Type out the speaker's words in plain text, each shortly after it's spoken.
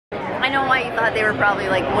know why you thought they were probably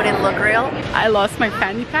like wouldn't look real. I lost my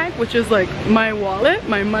fanny pack, which is like my wallet,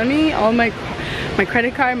 my money, all my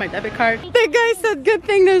credit card, my debit card. The guy said, good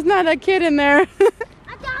thing there's not a kid in there.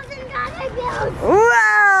 $1,000 bills.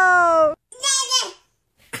 Wow!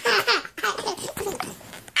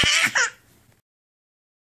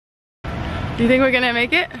 Do you think we're gonna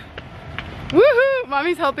make it? Woohoo!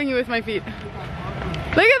 Mommy's helping you with my feet. Look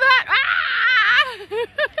at that! Ah!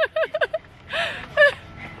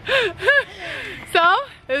 So,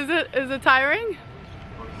 is it tiring?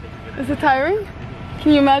 Is it tiring?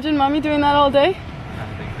 Can you imagine mommy doing that all day?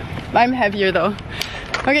 I'm heavier though.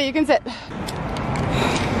 Okay, you can sit.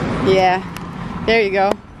 Yeah, there you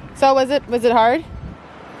go. So was it hard?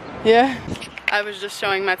 Yeah. I was just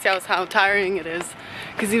showing Matthias how tiring it is.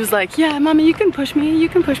 Because he was like, yeah, mommy, you can push me, you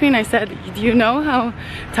can push me. And I said, do you know how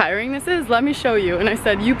tiring this is? Let me show you. And I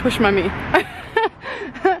said, you push mommy.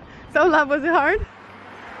 So love, was it hard?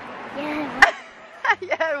 Yeah.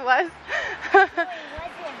 Yeah, it was.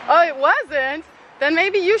 Oh, it wasn't? Then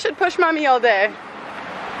maybe you should push mommy all day.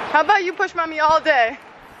 How about you push mommy all day?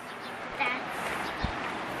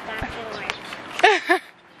 That's gonna work.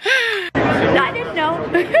 I didn't know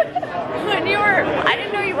when you were. I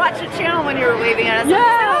didn't know you watched the channel when you were waving at us.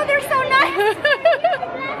 Yeah. Oh, they're so nice.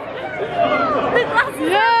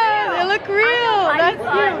 Yeah, they look real. That's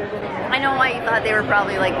cute. I know why you thought they were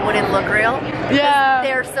probably like wouldn't look real. Yeah.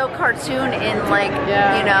 They're so cartoon in like,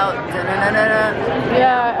 Yeah. you know, da-na-na-na-na.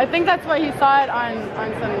 Yeah, I think that's why he saw it on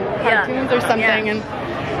some cartoons or something. Yeah. And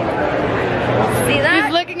See that?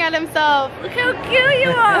 he's looking at himself. Look how cute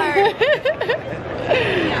you are.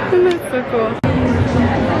 That's so cool.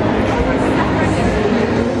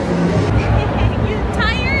 You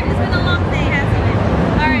tired? It's been a long day, hasn't it?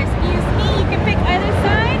 Alright, excuse me, you can pick either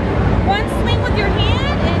side. One swing with your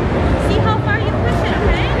hand and see how far you push it,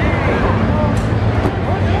 okay?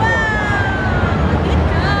 Wow! Good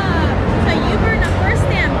job! So you earn a first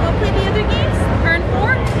stamp. Go play the other games. Earn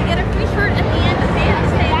 4, you get a free shirt at the end of the day.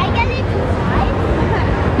 Did I get it to 5?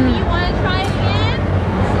 You want to try it again?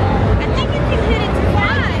 I think if you hit it to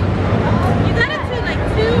 5, you got it to like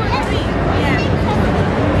 2 or 3. Yeah.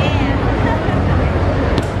 Yeah.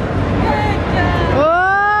 Good job.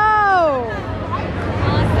 Whoa!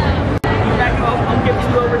 Awesome. Back up, I'll get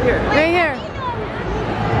you over here. Right here.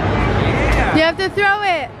 You have to throw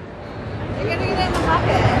it. You're gonna get it in the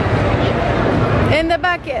bucket. In the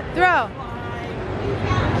bucket. Throw.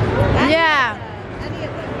 Yeah. Any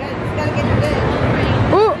of them. Good. Just gotta get your bid.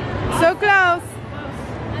 Ooh, so close.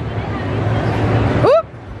 Ooh.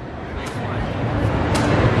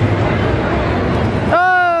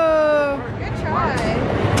 Oh. Good try.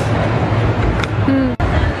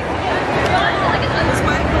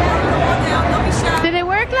 Did it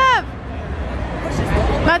work, love?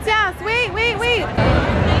 Matthias, wait, wait, wait.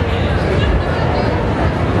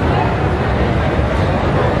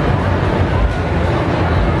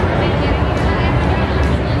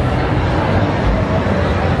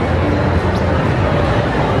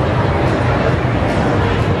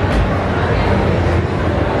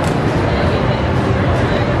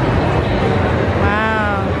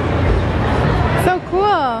 Wow. So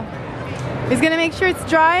cool. He's gonna make sure it's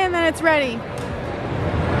dry and then it's ready. Is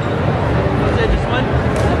that just one?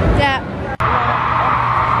 Yeah.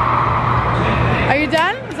 Are you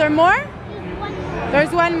done? Is there more?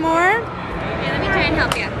 There's one more. Yeah, let me try and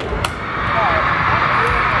help you.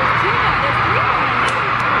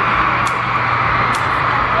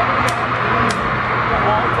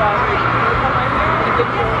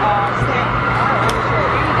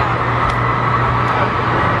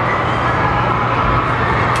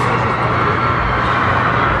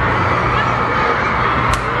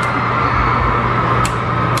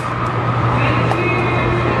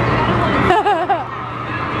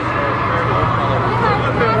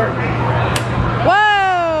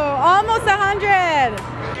 Whoa! Almost 100!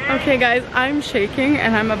 Okay guys, I'm shaking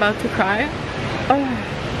and I'm about to cry. Oh,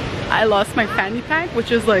 I lost my fanny pack,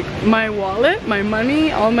 which is like my wallet, my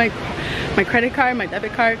money, all my credit card, my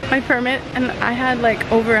debit card, my permit, and I had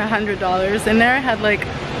like over $100 in there. I had like,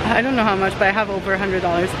 I don't know how much, but I have over $100.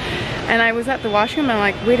 And I was at the washroom and I'm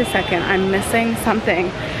like, wait a second, I'm missing something.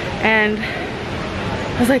 And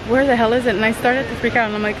I was like, where the hell is it? And I started to freak out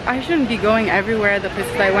and I'm like, I shouldn't be going everywhere the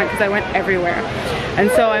places I went, because I went everywhere.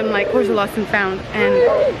 And so I'm like, where's the lost and found? And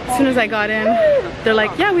as soon as I got in, they're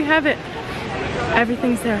like, yeah, we have it.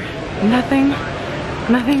 Everything's there. Nothing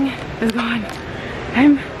is gone.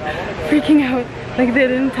 I'm freaking out. Like they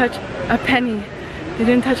didn't touch a penny. They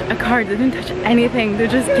didn't touch a card. They didn't touch anything. They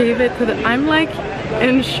just gave it to the, I'm like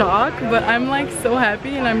in shock, but I'm like so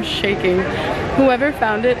happy and I'm shaking. Whoever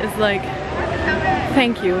found it is like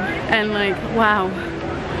thank you. And like, wow.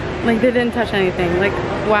 Like they didn't touch anything. Like,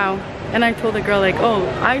 wow. And I told the girl like, oh,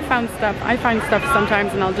 I find stuff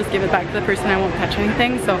sometimes and I'll just give it back to the person. I won't touch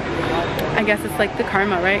anything. So I guess it's like the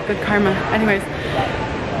karma, right? Good karma. Anyways,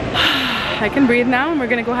 I can breathe now and we're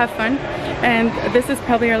gonna go have fun. And this is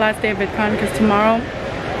probably our last day of VidCon because tomorrow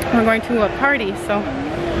we're going to a party. So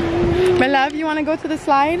my love, you want to go to the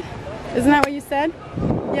slide? Isn't that what you said?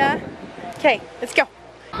 Yeah? Okay, let's go.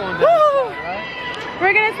 Woo!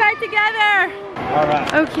 We're gonna slide together. All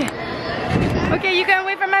right. Okay. Okay, you gonna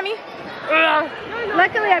wait for mommy?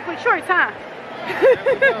 Luckily I put shorts, huh?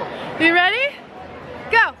 You ready?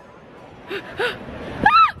 Go!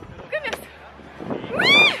 Ah, goodness!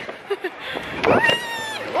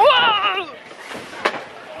 Whoa!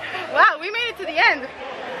 Wow, we made it to the end.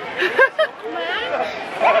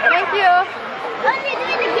 Thank you. Let me do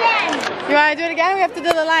it again. You wanna do it again? We have to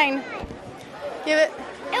do the line. Give it.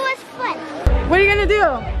 It was fun. What are you gonna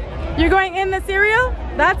do? You're going in the cereal?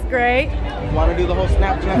 That's great. You want to do the whole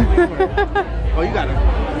Snapchat thing? Oh, you got it.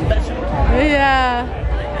 Yeah.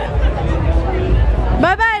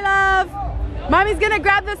 Bye bye, love. Mommy's gonna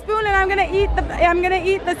grab the spoon and I'm gonna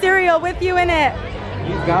eat the cereal with you in it.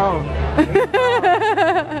 He's gone.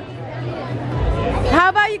 How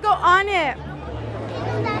about you go on it?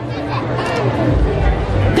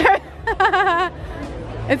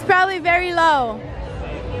 It's probably very low.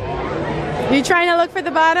 You trying to look for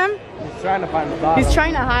the bottom? He's trying to find the bottom. He's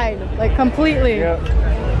trying to hide, like completely. Yep.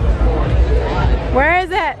 Where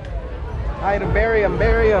is it? Hide him, bury him,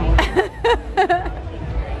 bury him.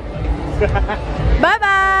 Bye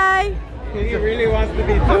bye. He really wants to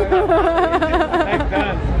be done. Like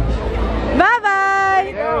that. Bye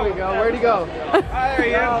bye. There we go. Where'd he go? There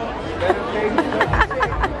he is.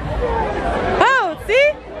 Oh,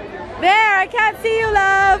 see? There, I can't see you,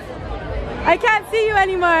 love. I can't see you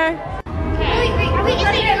anymore. Are we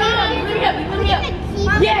gonna get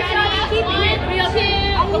Yeah, keep it.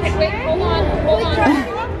 Okay, wait, hold on.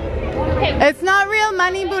 Okay, It's not real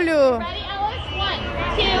money, Bulu. ready, Alice? 1,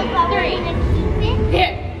 2, 3.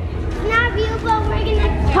 Here. It's not real, but we're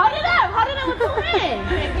gonna. Hold it up with two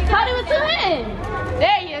hands. Hold it with two hands.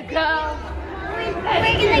 There you go. We're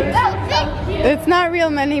gonna keep it. It's not real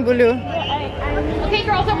money, Bulu. Okay,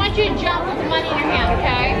 girls, I want you to jump with the money in your hand,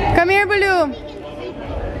 okay? Come here, Bulu.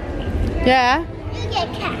 Yeah? You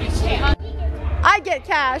get cash. I get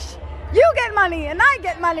cash. You get money, and I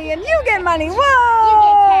get money, and you get money.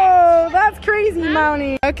 Whoa! That's crazy,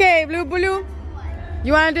 Mountie. Okay, Bulu.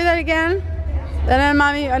 You want to do that again? And then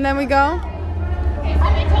mommy, and then we go? Okay,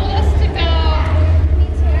 somebody told us to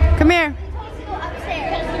go. Come here.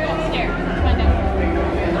 Upstairs.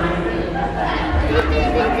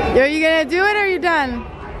 Are you gonna do it or are you done?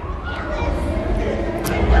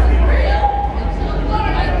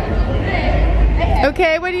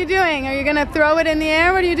 Okay, what are you doing? Are you gonna throw it in the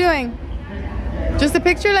air? What are you doing? Just a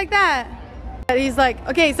picture like that? He's like,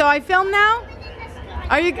 okay, so I film now?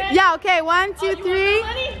 Are you, yeah, okay, 1, 2, 3.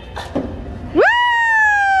 Woo!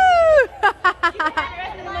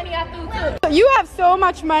 You have so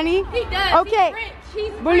much money. He does. Okay,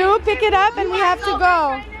 He's Bulu, pick it up and we have to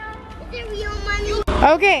go. Is it real money?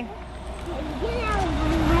 Okay.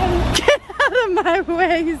 Get out of my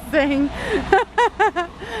way, he's saying.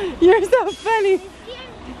 You're so funny.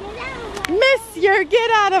 Monsieur,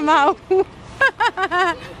 get out of my way.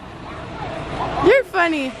 You're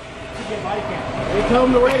funny. Hey, tell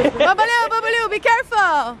him to wait. Babaloo, be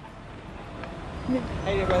careful.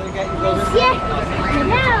 Hey, brother, got your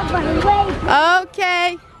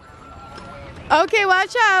Okay. Okay,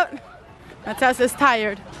 watch out. Natas is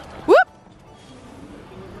tired. Whoop.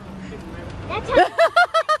 That's how.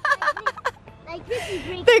 Like this is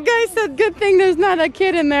great. The guy said, good thing there's not a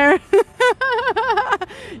kid in there.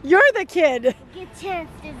 You're the kid. Good chance.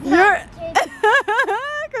 You're,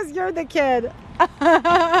 because you're the kid.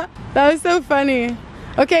 That was so funny.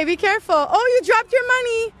 Okay, be careful. Oh, you dropped your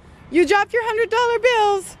money. You dropped your $100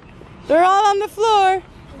 bills. They're all on the floor.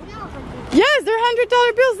 Yes, there are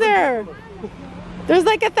 $100 bills there. There's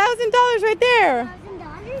like $1,000 right there.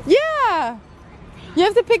 $1,000? Yeah. You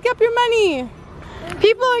have to pick up your money.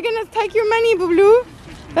 People are gonna take your money, Bulu.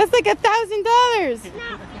 That's like $1,000.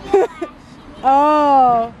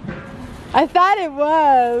 Oh, I thought it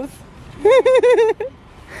was.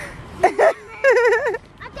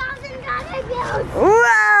 $1,000 bills.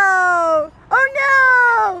 Wow!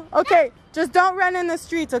 Oh no! Okay, just don't run in the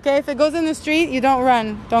streets, okay? If it goes in the street, you don't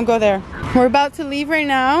run. Don't go there. We're about to leave right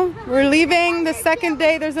now. We're leaving the second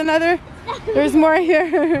day. There's more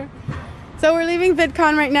here. So we're leaving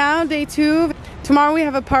VidCon right now, day 2. Tomorrow we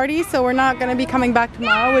have a party, so we're not gonna be coming back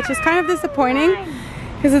tomorrow, which is kind of disappointing.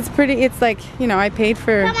 Because it's pretty, it's like, you know, I paid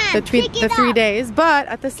for Come on, the pick it 3 up. days, but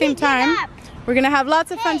at the same Pick it time, up. we're gonna have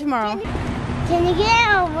lots of fun tomorrow. Can you get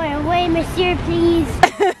out of my way, monsieur, please?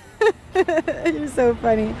 You're so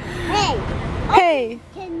funny. Hey. Hey.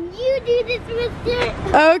 Can you do this,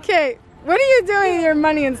 mister? Okay. What are you doing with your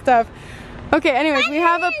money and stuff? Okay, anyways, we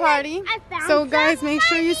have a party. I found So guys, some make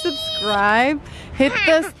sure you money. subscribe, hit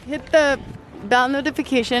the bell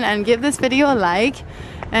notification and give this video a like.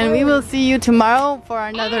 And we will see you tomorrow for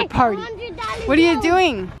another Hey, party. $100 What are you bill.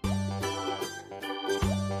 doing?